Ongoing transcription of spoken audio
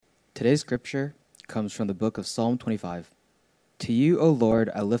Today's scripture comes from the book of Psalm 25. To you, O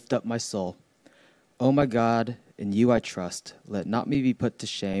Lord, I lift up my soul. O my God, in you I trust. Let not me be put to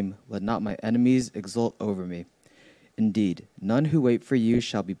shame. Let not my enemies exult over me. Indeed, none who wait for you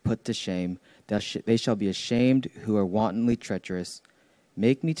shall be put to shame. They shall be ashamed who are wantonly treacherous.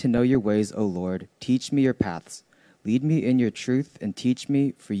 Make me to know your ways, O Lord. Teach me your paths. Lead me in your truth and teach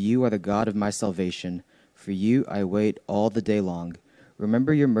me, for you are the God of my salvation. For you I wait all the day long.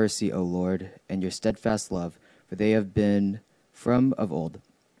 Remember your mercy, O Lord, and your steadfast love, for they have been from of old.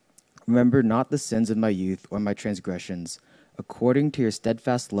 Remember not the sins of my youth or my transgressions. According to your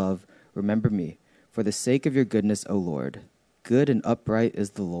steadfast love, remember me, for the sake of your goodness, O Lord. Good and upright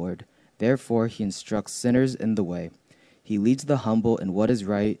is the Lord. Therefore he instructs sinners in the way. He leads the humble in what is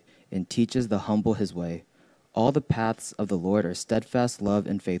right and teaches the humble his way. All the paths of the Lord are steadfast love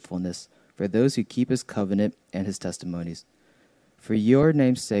and faithfulness for those who keep his covenant and his testimonies. For your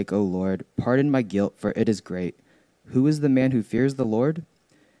name's sake, O Lord, pardon my guilt, for it is great. Who is the man who fears the Lord?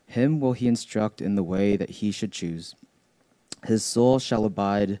 Him will he instruct in the way that he should choose. His soul shall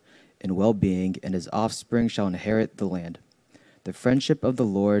abide in well-being, and his offspring shall inherit the land. The friendship of the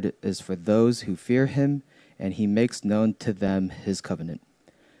Lord is for those who fear him, and he makes known to them his covenant.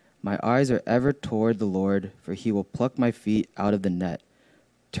 My eyes are ever toward the Lord, for he will pluck my feet out of the net.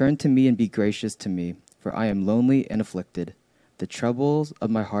 Turn to me and be gracious to me, for I am lonely and afflicted. The troubles of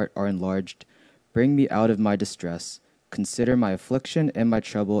my heart are enlarged. Bring me out of my distress. Consider my affliction and my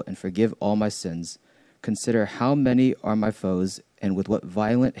trouble, and forgive all my sins. Consider how many are my foes, and with what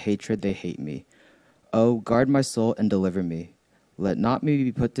violent hatred they hate me. Oh, guard my soul and deliver me. Let not me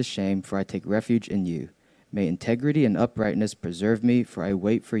be put to shame, for I take refuge in you. May integrity and uprightness preserve me, for I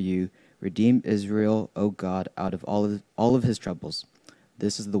wait for you. Redeem Israel, O God, out of all of his troubles.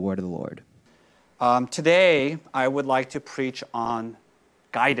 This is the word of the Lord. Today, I would like to preach on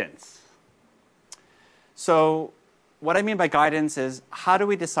guidance. So, what I mean by guidance is, how do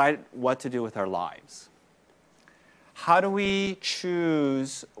we decide what to do with our lives? How do we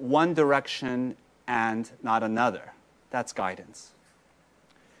choose one direction and not another? That's guidance.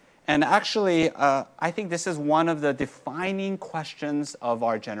 And actually, I think this is one of the defining questions of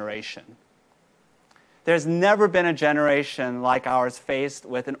our generation. There's never been a generation like ours faced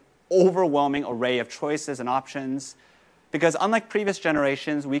with an overwhelming array of choices and options, because unlike previous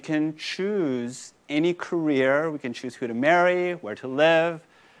generations, we can choose any career, we can choose who to marry, where to live,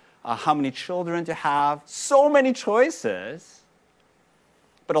 how many children to have, so many choices.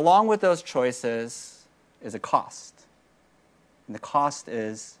 But along with those choices is a cost. And the cost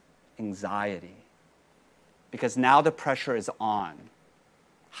is anxiety, because now the pressure is on.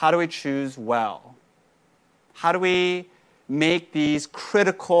 How do we choose well? How do we make these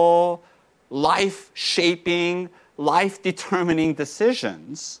critical, life-shaping, life-determining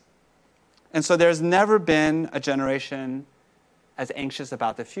decisions? And so there's never been a generation as anxious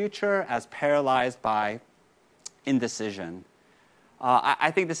about the future, as paralyzed by indecision. I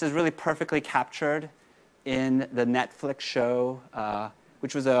think this is really perfectly captured in the Netflix show,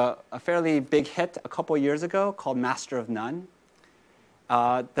 which was a fairly big hit a couple years ago, called Master of None.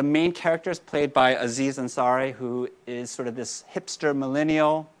 The main character is played by Aziz Ansari, who is sort of this hipster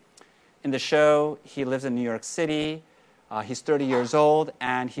millennial. In the show, he lives in New York City. He's 30 years old,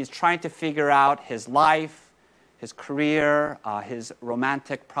 and he's trying to figure out his life, his career, his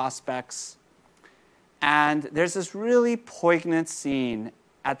romantic prospects. And there's this really poignant scene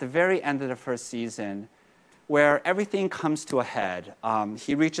at the very end of the first season where everything comes to a head.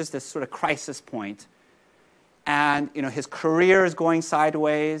 He reaches this sort of crisis point. And his career is going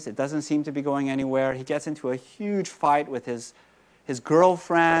sideways. It doesn't seem to be going anywhere. He gets into a huge fight with his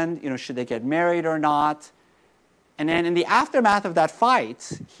girlfriend. Should they get married or not? And then in the aftermath of that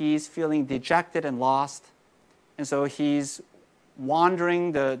fight, he's feeling dejected and lost. And so he's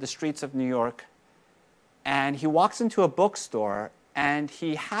wandering the streets of New York. And he walks into a bookstore, and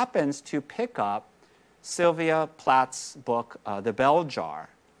he happens to pick up Sylvia Plath's book, The Bell Jar.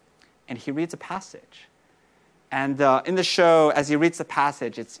 And he reads a passage. And in the show, as he reads the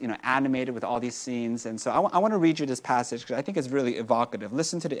passage, it's animated with all these scenes. And so I want to read you this passage because I think it's really evocative.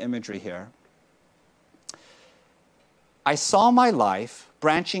 Listen to the imagery here. I saw my life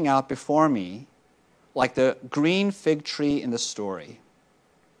branching out before me like the green fig tree in the story.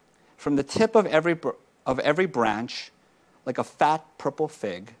 From the tip of every branch, like a fat purple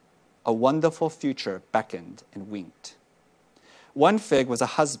fig, a wonderful future beckoned and winked. One fig was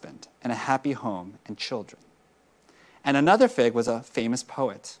a husband and a happy home and children. And another fig was a famous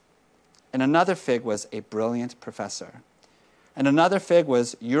poet. And another fig was a brilliant professor. And another fig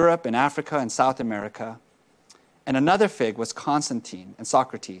was Europe and Africa and South America. And another fig was Constantine and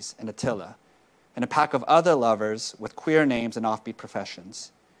Socrates and Attila, and a pack of other lovers with queer names and offbeat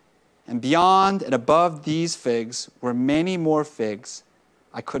professions. And beyond and above these figs were many more figs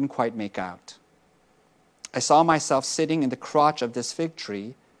I couldn't quite make out. I saw myself sitting in the crotch of this fig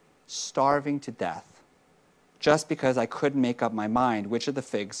tree, starving to death, just because I couldn't make up my mind which of the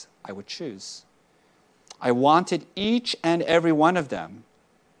figs I would choose. I wanted each and every one of them,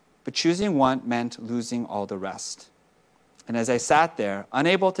 but choosing one meant losing all the rest. And as I sat there,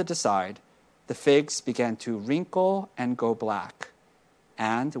 unable to decide, the figs began to wrinkle and go black,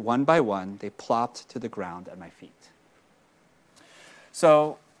 and one by one, they plopped to the ground at my feet.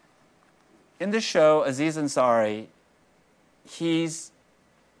 So, in the show, Aziz Ansari, he's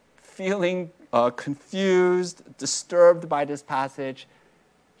feeling confused, disturbed by this passage.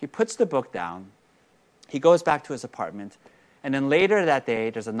 He puts the book down. He goes back to his apartment. And then later that day,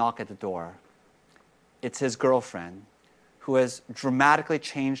 there's a knock at the door. It's his girlfriend, who has dramatically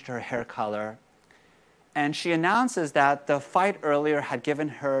changed her hair color. And she announces that the fight earlier had given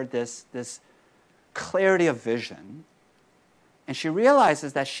her this clarity of vision. And she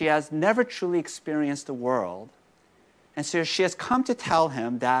realizes that she has never truly experienced the world. And so she has come to tell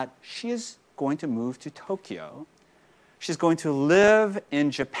him that she is going to move to Tokyo. She's going to live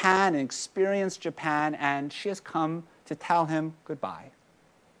in Japan and experience Japan, and she has come to tell him goodbye.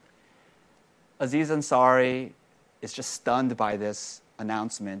 Aziz Ansari is just stunned by this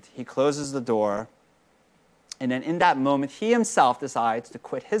announcement. He closes the door, and then in that moment, he himself decides to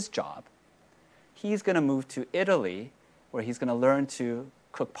quit his job. He's going to move to Italy, where he's going to learn to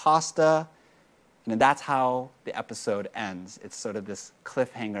cook pasta, and then that's how the episode ends. It's sort of this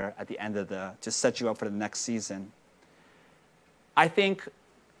cliffhanger at the end of to set you up for the next season. I think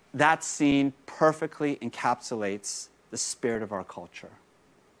that scene perfectly encapsulates the spirit of our culture.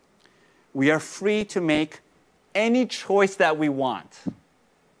 We are free to make any choice that we want,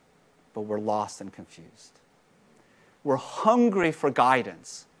 but we're lost and confused. We're hungry for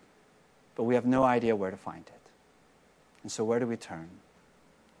guidance, but we have no idea where to find it. And so where do we turn?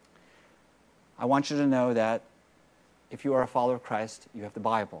 I want you to know that if you are a follower of Christ, you have the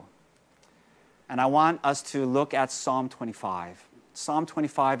Bible. And I want us to look at Psalm 25. Psalm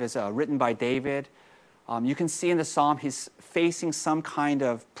 25 is written by David. You can see in the psalm he's facing some kind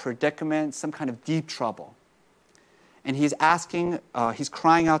of predicament, some kind of deep trouble. And he's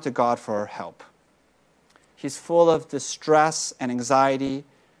crying out to God for help. He's full of distress and anxiety.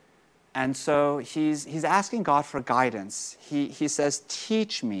 And so he's asking God for guidance. He says,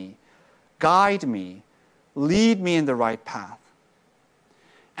 teach me, guide me, lead me in the right path.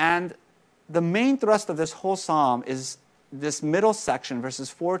 And the main thrust of this whole psalm is this middle section, verses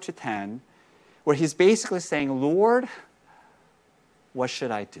 4 to 10, where he's basically saying, Lord, what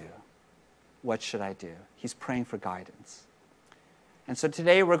should I do? What should I do? He's praying for guidance. And so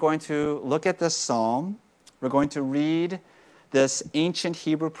today we're going to look at this psalm. We're going to read this ancient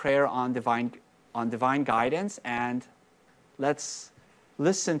Hebrew prayer on divine guidance, and let's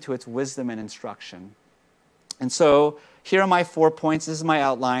listen to its wisdom and instruction. And so here are my 4 points. This is my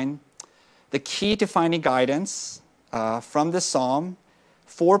outline. The key to finding guidance from this psalm,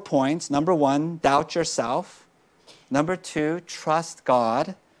 4 points. Number 1, doubt yourself. Number 2, trust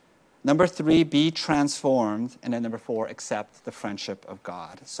God. Number 3, be transformed. And then number 4, accept the friendship of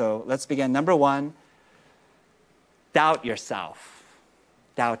God. So let's begin. Number 1, doubt yourself.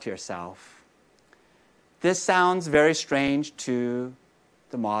 Doubt yourself. This sounds very strange to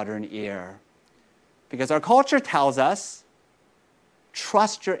the modern ear, because our culture tells us,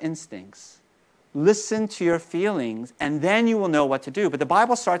 trust your instincts. Listen to your feelings, and then you will know what to do. But the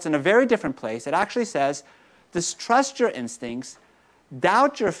Bible starts in a very different place. It actually says, distrust your instincts,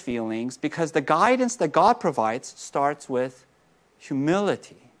 doubt your feelings, because the guidance that God provides starts with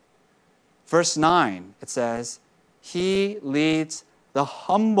humility. Verse 9, it says, He leads the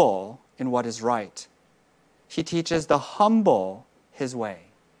humble in what is right. He teaches the humble His way.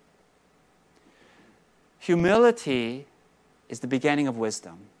 Humility is the beginning of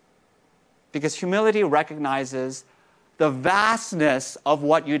wisdom, because humility recognizes the vastness of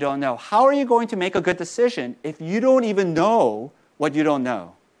what you don't know. How are you going to make a good decision if you don't even know what you don't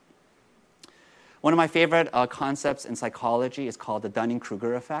know? One of my favorite concepts in psychology is called the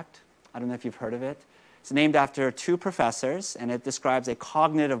Dunning-Kruger effect. I don't know if you've heard of it. It's named after 2 professors, and it describes a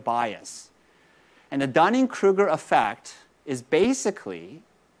cognitive bias. And the Dunning-Kruger effect is basically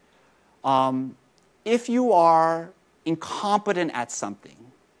if you are incompetent at something,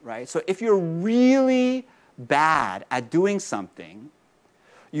 right? So if you're really bad at doing something,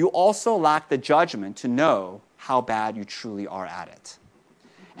 you also lack the judgment to know how bad you truly are at it.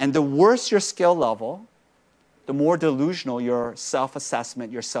 And the worse your skill level, the more delusional your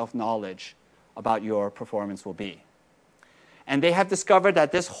self-assessment, your self-knowledge about your performance will be. And they have discovered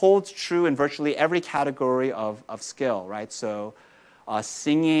that this holds true in virtually every category of skill, right? So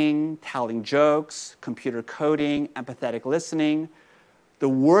singing, telling jokes, computer coding, empathetic listening. The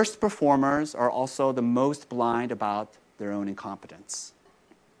worst performers are also the most blind about their own incompetence.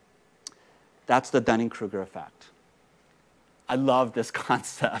 That's the Dunning-Kruger effect. I love this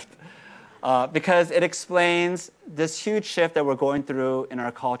concept because it explains this huge shift that we're going through in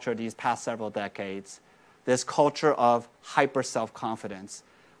our culture these past several decades, this culture of hyper self-confidence.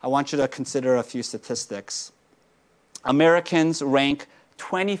 I want you to consider a few statistics. Americans rank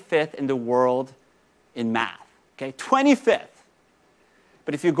 25th in the world in math, okay? 25th.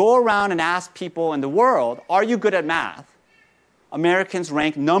 But if you go around and ask people in the world, are you good at math? Americans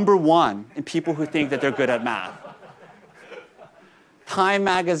rank number 1 in people who think that they're good at math. Time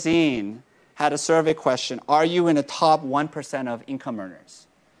magazine had a survey question, are you in the top 1% of income earners?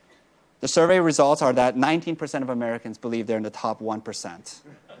 The survey results are that 19% of Americans believe they're in the top 1%.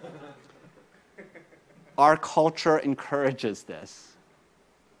 Our culture encourages this.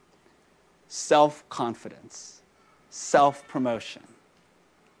 Self-confidence, self-promotion.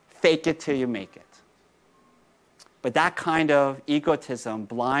 Fake it till you make it. But that kind of egotism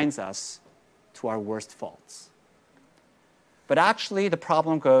blinds us to our worst faults. But actually, the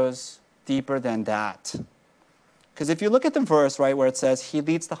problem goes deeper than that. Because if you look at the verse, right, where it says, he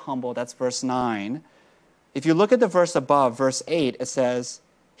leads the humble, that's verse 9. If you look at the verse above, verse 8, it says,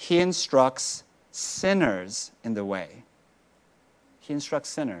 he instructs sinners in the way. He instructs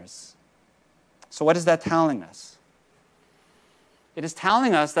sinners. So what is that telling us? It is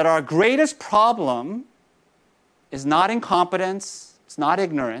telling us that our greatest problem is not incompetence, it's not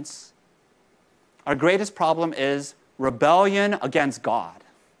ignorance. Our greatest problem is rebellion against God.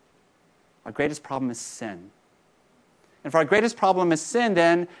 Our greatest problem is sin. And if our greatest problem is sin,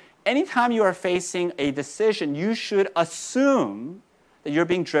 then anytime you are facing a decision, you should assume that you're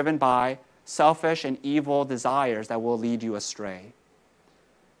being driven by selfish and evil desires that will lead you astray.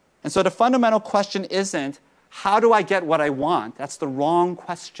 And so the fundamental question isn't, how do I get what I want? That's the wrong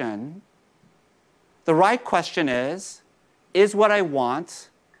question. The right question is what I want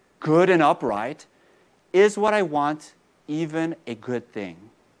good and upright? Is what I want even a good thing?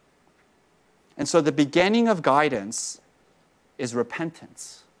 And so the beginning of guidance is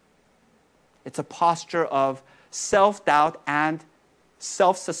repentance. It's a posture of self-doubt and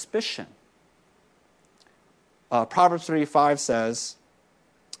self-suspicion. Proverbs 3:5 says,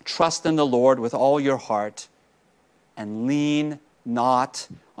 trust in the Lord with all your heart and lean not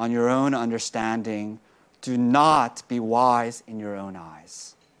on your own understanding. Do not be wise in your own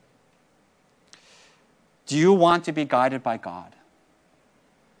eyes. Do you want to be guided by God?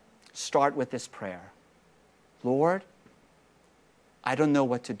 Start with this prayer. Lord, I don't know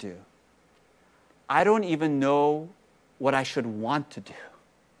what to do. I don't even know what I should want to do.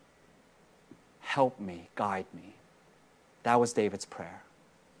 Help me, guide me. That was David's prayer.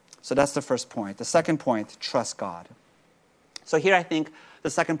 So that's the first point. The second point, trust God. So here I think the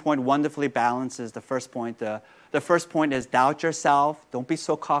second point wonderfully balances the first point. The first point is doubt yourself. Don't be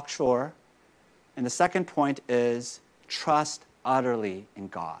so cocksure. And the second point is trust utterly in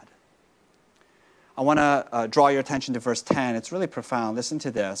God. I want to draw your attention to verse 10. It's really profound. Listen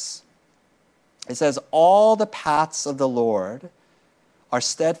to this. It says, all the paths of the Lord are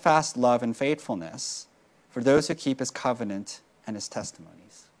steadfast love and faithfulness for those who keep his covenant and his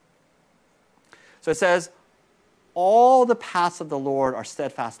testimonies. So it says, all the paths of the Lord are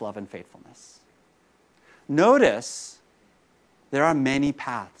steadfast love and faithfulness. Notice there are many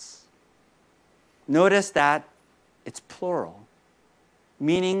paths. Notice that it's plural,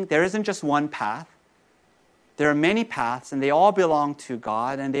 meaning there isn't just one path. There are many paths, and they all belong to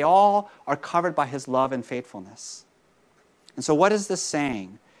God, and they all are covered by his love and faithfulness. And so what is this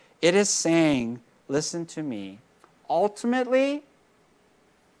saying? It is saying, listen to me, ultimately,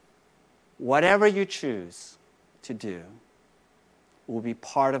 whatever you choose to do will be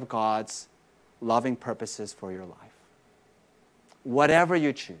part of God's loving purposes for your life. Whatever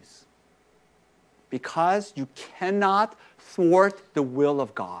you choose. Because you cannot thwart the will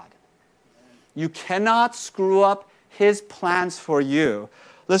of God. You cannot screw up his plans for you.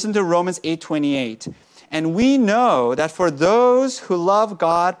 Listen to Romans 8:28. And we know that for those who love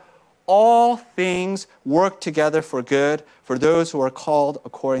God, all things work together for good, for those who are called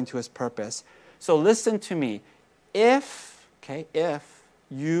according to his purpose. So listen to me. If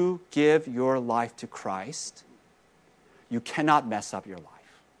you give your life to Christ, you cannot mess up your life.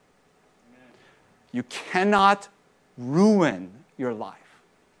 You cannot ruin your life.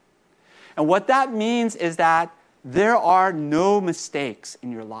 And what that means is that there are no mistakes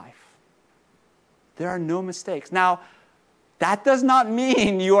in your life. There are no mistakes. Now, that does not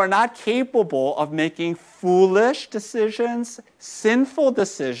mean you are not capable of making foolish decisions, sinful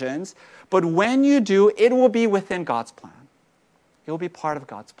decisions, but when you do, it will be within God's plan. It will be part of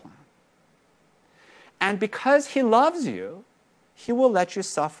God's plan. And because He loves you, He will let you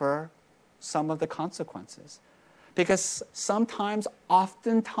suffer some of the consequences. Because sometimes,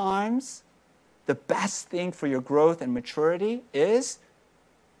 oftentimes, the best thing for your growth and maturity is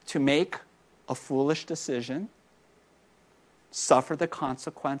to make a foolish decision, suffer the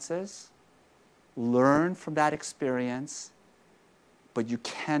consequences, learn from that experience, but you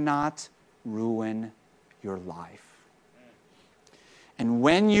cannot ruin your life. And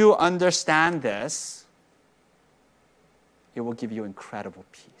when you understand this, it will give you incredible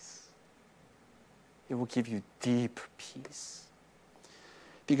peace. It will give you deep peace.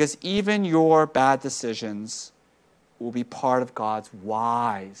 Because even your bad decisions will be part of God's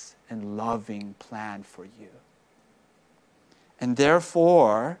wise and loving plan for you. And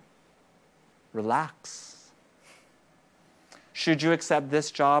therefore, relax. Should you accept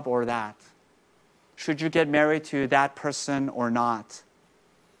this job or that? Should you get married to that person or not?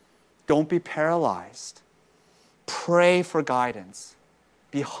 Don't be paralyzed. Pray for guidance.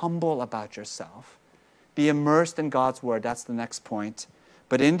 Be humble about yourself. Be immersed in God's word. That's the next point.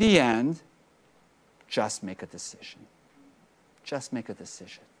 But in the end, just make a decision. Just make a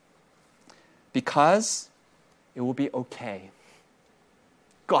decision. Because it will be okay.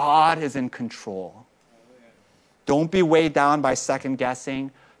 God is in control. Don't be weighed down by second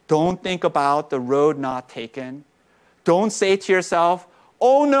guessing. Don't think about the road not taken. Don't say to yourself,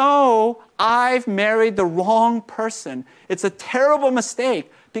 oh no, I've married the wrong person. It's a terrible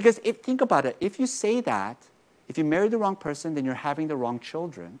mistake. Because think about it, if you say that, if you marry the wrong person, then you're having the wrong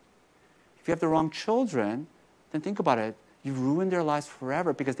children. If you have the wrong children, then think about it, you ruin their lives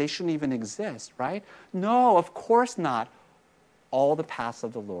forever because they shouldn't even exist, right? No, of course not. All the paths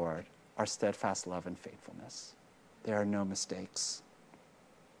of the Lord are steadfast love and faithfulness. There are no mistakes.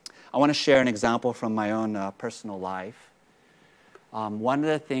 I want to share an example from my own personal life. One of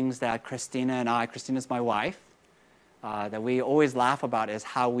the things that Christina's my wife, that we always laugh about is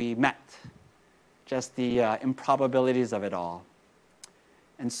how we met. Just the improbabilities of it all.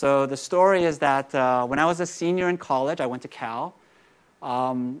 And so the story is that when I was a senior in college, I went to Cal,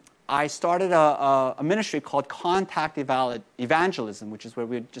 I started a ministry called Contact Evangelism, which is where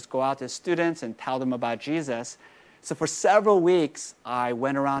we just go out to students and tell them about Jesus. So for several weeks, I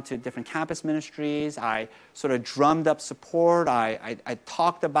went around to different campus ministries. I sort of drummed up support. I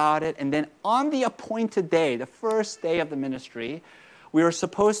talked about it. And then on the appointed day, the first day of the ministry, we were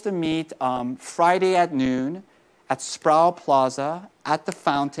supposed to meet Friday at noon at Sproul Plaza at the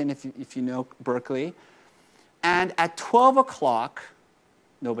Fountain, if you know Berkeley. And at 12 o'clock,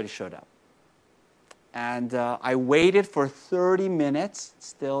 nobody showed up. And I waited for 30 minutes.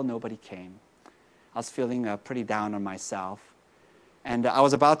 Still nobody came. I was feeling pretty down on myself. And I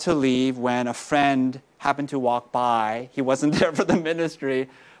was about to leave when a friend happened to walk by. He wasn't there for the ministry,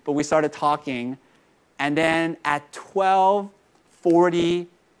 but we started talking. And then at 12:40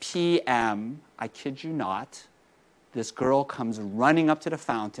 p.m., I kid you not, this girl comes running up to the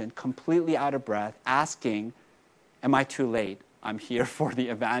fountain, completely out of breath, asking, am I too late? I'm here for the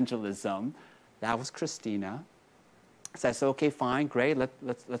evangelism. That was Christina. So I said, okay, fine, great,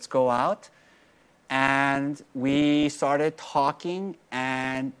 let's go out. And we started talking,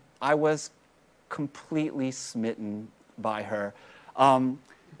 and I was completely smitten by her.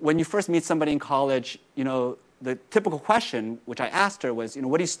 When you first meet somebody in college, the typical question, which I asked her was,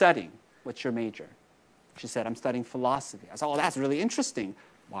 what are you studying? What's your major? She said, I'm studying philosophy. I said, oh, that's really interesting.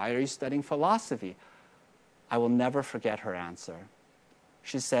 Why are you studying philosophy? I will never forget her answer.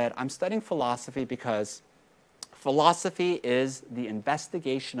 She said, I'm studying philosophy because philosophy is the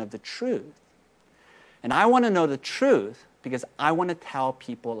investigation of the truth. And I want to know the truth because I want to tell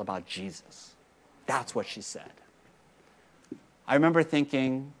people about Jesus. That's what she said. I remember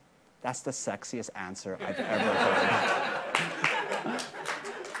thinking, that's the sexiest answer I've ever heard.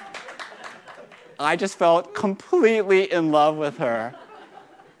 I just felt completely in love with her.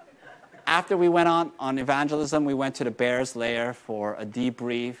 After we went on evangelism, we went to the Bears Lair for a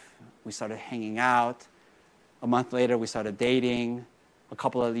debrief. We started hanging out. A month later, we started dating. A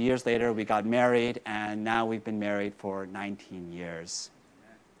couple of years later, we got married, and now we've been married for 19 years.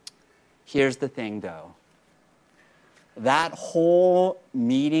 Here's the thing, though. That whole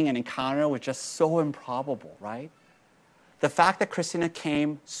meeting and encounter was just so improbable, right? The fact that Christina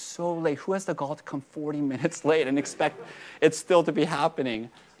came so late, who has the gall to come 40 minutes late and expect it still to be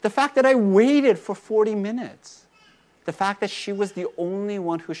happening? The fact that I waited for 40 minutes. The fact that she was the only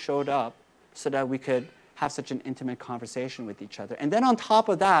one who showed up so that we could have such an intimate conversation with each other. And then on top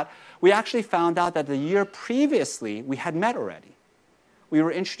of that, we actually found out that the year previously, we had met already. We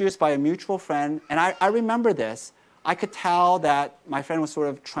were introduced by a mutual friend, and I remember this. I could tell that my friend was sort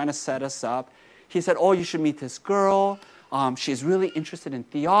of trying to set us up. He said, oh, you should meet this girl. She's really interested in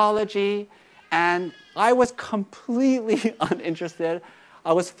theology. And I was completely uninterested.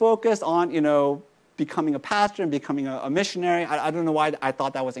 I was focused on, becoming a pastor and becoming a missionary. I don't know why I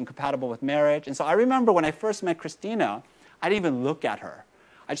thought that was incompatible with marriage. And so I remember when I first met Christina, I didn't even look at her.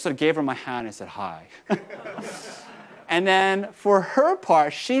 I just sort of gave her my hand and said, hi. And then for her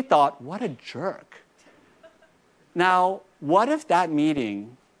part, she thought, what a jerk. Now, what if that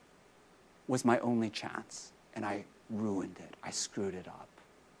meeting was my only chance and I ruined it? I screwed it up.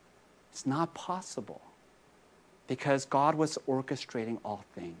 It's not possible because God was orchestrating all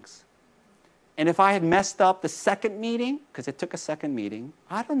things. And if I had messed up the second meeting, because it took a second meeting,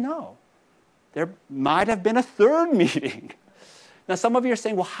 I don't know. There might have been a third meeting. Now, some of you are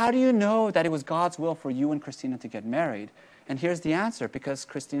saying, well, how do you know that it was God's will for you and Christina to get married? And here's the answer, because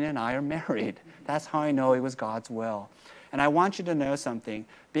Christina and I are married. That's how I know it was God's will. And I want you to know something.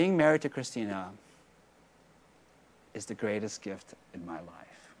 Being married to Christina is the greatest gift in my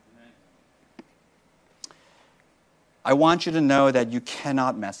life. I want you to know that you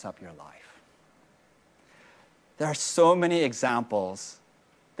cannot mess up your life. There are so many examples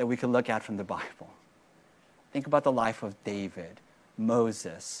that we can look at from the Bible. Think about the life of David,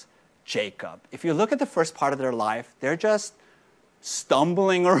 Moses, Jacob. If you look at the first part of their life, they're just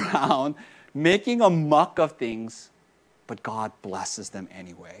stumbling around, making a muck of things, but God blesses them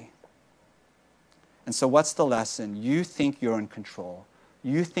anyway. And so what's the lesson? You think you're in control.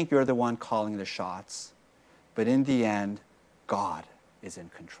 You think you're the one calling the shots. But in the end, God is in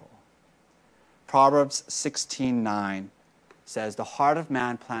control. Proverbs 16:9 says, the heart of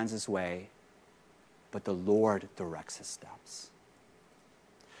man plans his way, but the Lord directs his steps.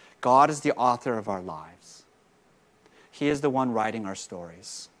 God is the author of our lives. He is the one writing our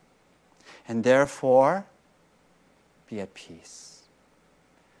stories. And therefore, be at peace.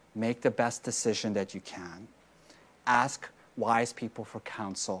 Make the best decision that you can. Ask wise people for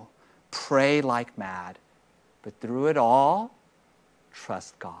counsel. Pray like mad. But through it all,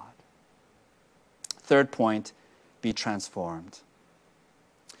 trust God. Third point, be transformed.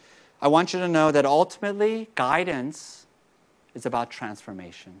 I want you to know that ultimately, guidance is about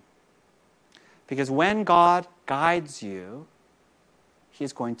transformation. Because when God guides you,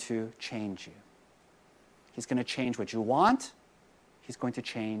 He's going to change you. He's going to change what you want. He's going to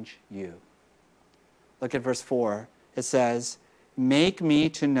change you. Look at verse 4. It says, make me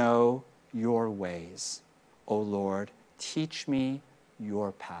to know your ways, O Lord. Teach me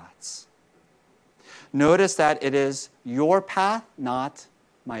your paths. Notice that it is your path, not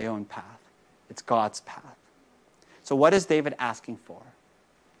my own path. It's God's path. So what is David asking for?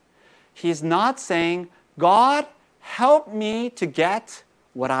 He's not saying, God, help me to get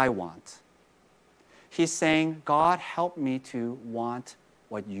what I want. He's saying, God, help me to want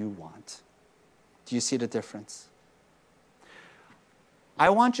what you want. Do you see the difference? I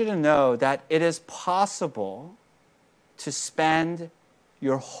want you to know that it is possible to spend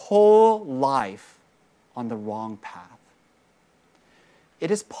your whole life on the wrong path.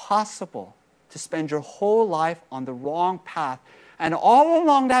 It is possible to spend your whole life on the wrong path. And all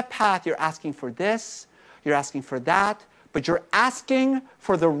along that path, you're asking for this, you're asking for that, but you're asking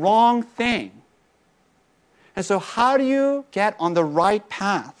for the wrong thing. And so how do you get on the right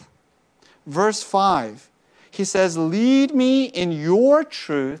path? Verse 5, he says, lead me in your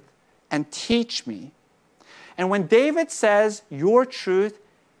truth and teach me. And when David says your truth,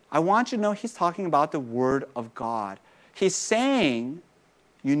 I want you to know he's talking about the Word of God. He's saying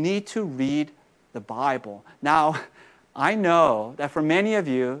you need to read the Bible. Now, I know that for many of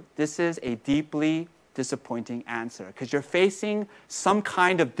you, this is a deeply disappointing answer because you're facing some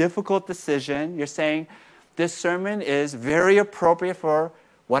kind of difficult decision. You're saying, this sermon is very appropriate for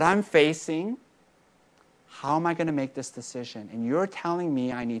what I'm facing. How am I going to make this decision? And you're telling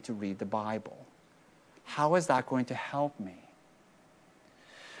me I need to read the Bible. How is that going to help me?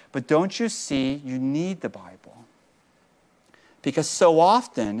 But don't you see, you need the Bible. Because so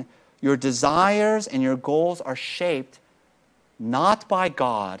often, your desires and your goals are shaped not by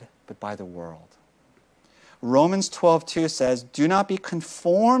God, but by the world. Romans 12:2 says, do not be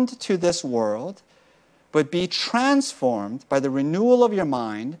conformed to this world, but be transformed by the renewal of your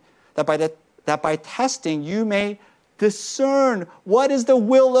mind, that by testing you may discern what is the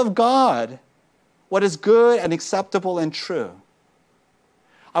will of God, what is good and acceptable and true.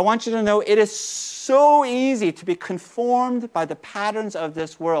 I want you to know it is so easy to be conformed by the patterns of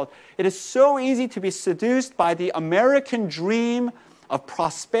this world. It is so easy to be seduced by the American dream of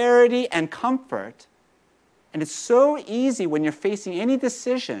prosperity and comfort. And it's so easy when you're facing any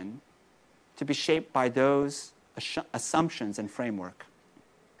decision to be shaped by those assumptions and framework.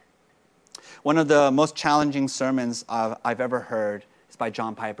 One of the most challenging sermons I've ever heard is by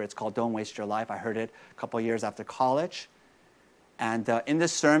John Piper. It's called Don't Waste Your Life. I heard it a couple of years after college. And in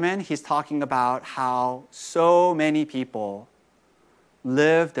this sermon, he's talking about how so many people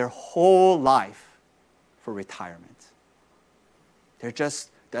live their whole life for retirement. They're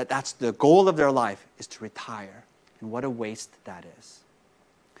just, that's the goal of their life, is to retire. And what a waste that is.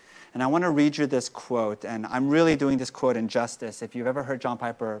 And I want to read you this quote, and I'm really doing this quote injustice. If you've ever heard John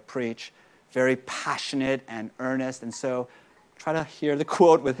Piper preach, very passionate and earnest, and so try to hear the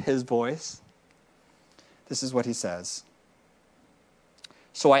quote with his voice. This is what he says.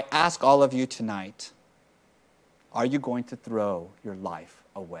 So I ask all of you tonight, are you going to throw your life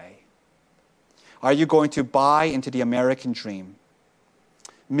away? Are you going to buy into the American dream,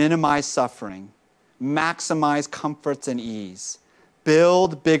 minimize suffering, maximize comforts and ease,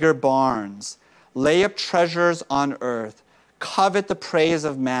 build bigger barns, lay up treasures on earth, covet the praise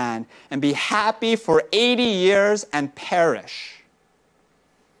of man, and be happy for 80 years and perish?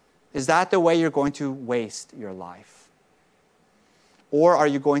 Is that the way you're going to waste your life? Or are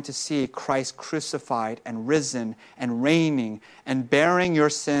you going to see Christ crucified and risen and reigning and bearing your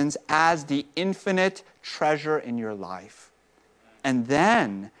sins as the infinite treasure in your life? And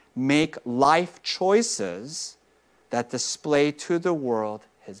then make life choices that display to the world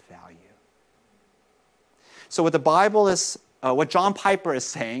his value. So what the Bible is, what John Piper is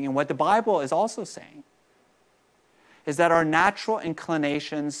saying, and what the Bible is also saying, is that our natural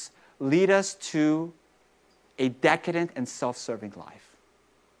inclinations lead us to a decadent and self-serving life.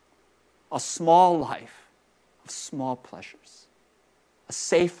 A small life of small pleasures. A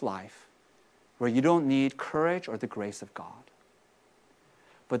safe life where you don't need courage or the grace of God.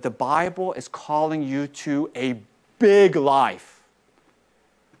 But the Bible is calling you to a big life.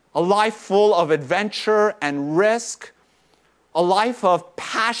 A life full of adventure and risk. A life of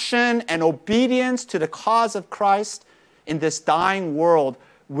passion and obedience to the cause of Christ in this dying world.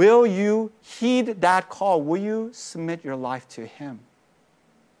 Will you heed that call? Will you submit your life to him?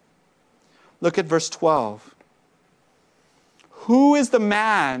 Look at verse 12. Who is the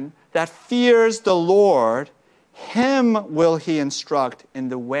man that fears the Lord? Him will he instruct in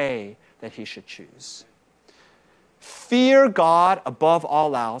the way that he should choose. Fear God above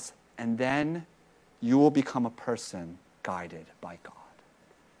all else, and then you will become a person guided by God.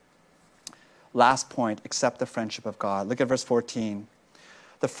 Last point, accept the friendship of God. Look at verse 14.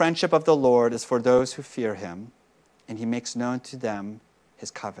 The friendship of the Lord is for those who fear him, and he makes known to them his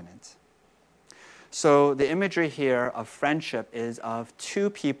covenant. So the imagery here of friendship is of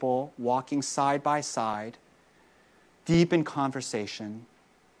two people walking side by side, deep in conversation,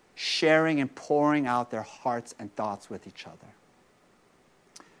 sharing and pouring out their hearts and thoughts with each other.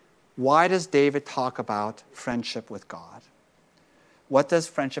 Why does David talk about friendship with God? What does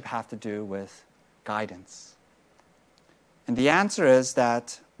friendship have to do with guidance? And the answer is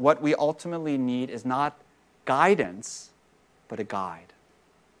that what we ultimately need is not guidance, but a guide.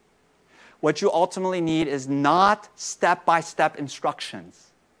 What you ultimately need is not step-by-step instructions.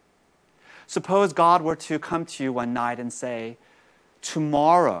 Suppose God were to come to you one night and say,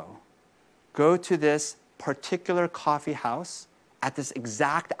 tomorrow, go to this particular coffee house at this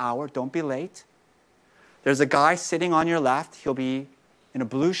exact hour. Don't be late. There's a guy sitting on your left. He'll be in a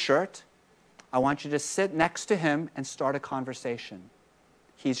blue shirt. I want you to sit next to him and start a conversation.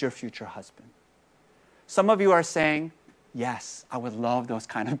 He's your future husband. Some of you are saying, yes, I would love those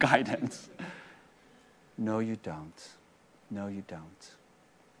kind of guidance. No, you don't. No, you don't.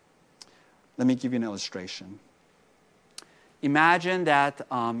 Let me give you an illustration. Imagine that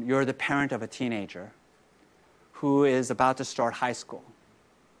you're the parent of a teenager who is about to start high school.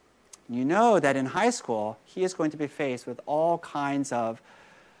 You know that in high school, he is going to be faced with all kinds of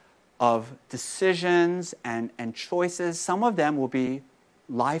decisions and choices. Some of them will be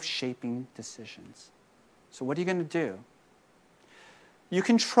life-shaping decisions. So what are you going to do? You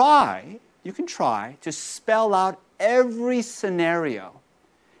can try to spell out every scenario,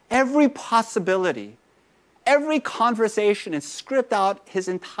 every possibility, every conversation, and script out his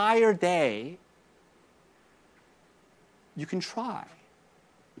entire day. You can try.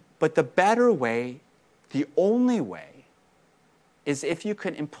 But the better way, the only way, is if you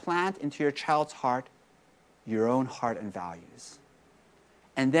can implant into your child's heart your own heart and values.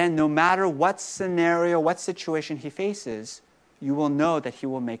 And then no matter what scenario, what situation he faces, you will know that he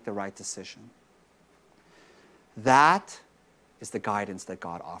will make the right decision. That is the guidance that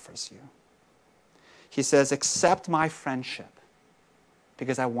God offers you. He says, accept my friendship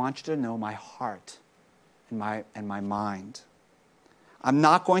because I want you to know my heart and my mind. I'm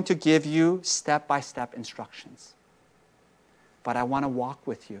not going to give you step-by-step instructions, but I want to walk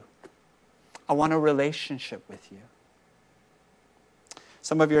with you. I want a relationship with you.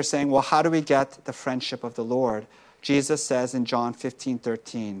 Some of you are saying, well, how do we get the friendship of the Lord? Jesus says in John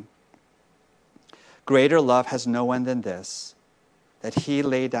 15:13, greater love has no one than this, that he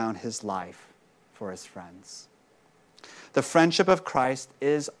laid down his life for his friends. The friendship of Christ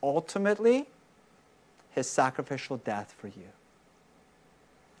is ultimately his sacrificial death for you.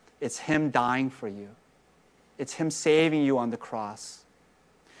 It's him dying for you. It's him saving you on the cross.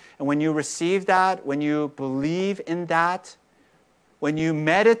 And when you receive that, when you believe in that, when you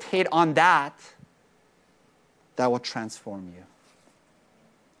meditate on that, that will transform you.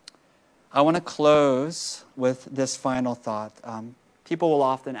 I want to close with this final thought. People will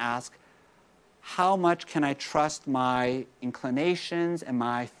often ask, how much can I trust my inclinations and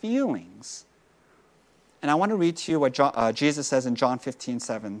my feelings? And I want to read to you what Jesus says in John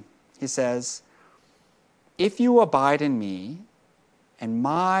 15:7. He says, if you abide in me and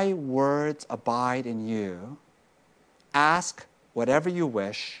my words abide in you, ask whatever you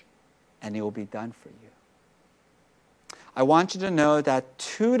wish and it will be done for you. I want you to know that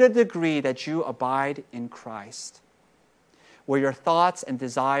to the degree that you abide in Christ, where your thoughts and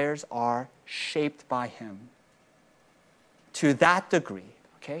desires are shaped by him, to that degree,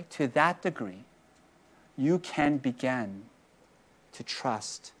 you can begin to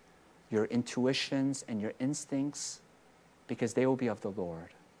trust your intuitions and your instincts because they will be of the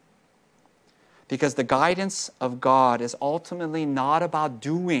Lord. Because the guidance of God is ultimately not about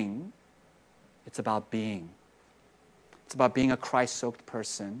doing, it's about being. It's about being a Christ-soaked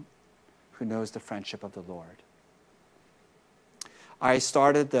person who knows the friendship of the Lord. I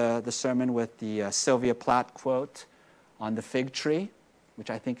started the sermon with the Sylvia Plath quote on the fig tree, which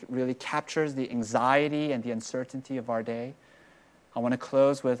I think really captures the anxiety and the uncertainty of our day. I want to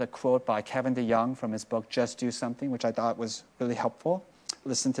close with a quote by Kevin DeYoung from his book, Just Do Something, which I thought was really helpful.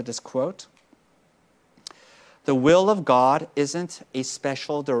 Listen to this quote. The will of God isn't a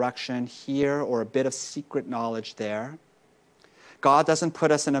special direction here or a bit of secret knowledge there. God doesn't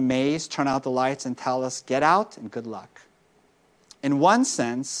put us in a maze, turn out the lights, and tell us, get out and good luck. In one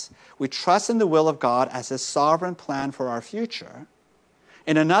sense, we trust in the will of God as his sovereign plan for our future.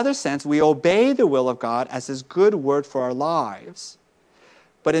 In another sense, we obey the will of God as his good word for our lives.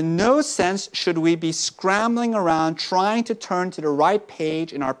 But in no sense should we be scrambling around trying to turn to the right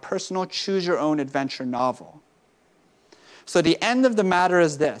page in our personal choose-your-own-adventure novel. So the end of the matter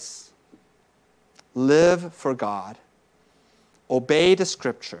is this. Live for God. Obey the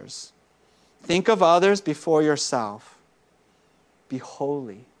scriptures. Think of others before yourself. Be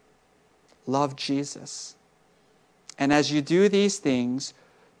holy. Love Jesus. And as you do these things,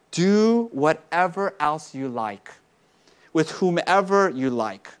 do whatever else you like, with whomever you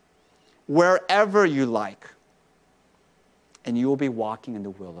like, wherever you like, and you will be walking in the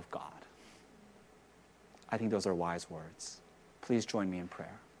will of God. I think those are wise words. Please join me in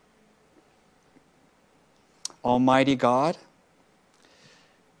prayer. Almighty God,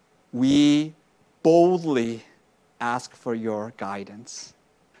 we boldly ask for your guidance.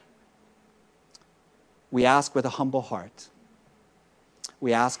 We ask with a humble heart.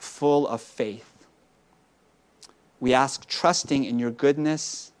 We ask full of faith. We ask trusting in your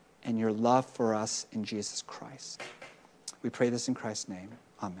goodness and your love for us in Jesus Christ. We pray this in Christ's name.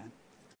 Amen.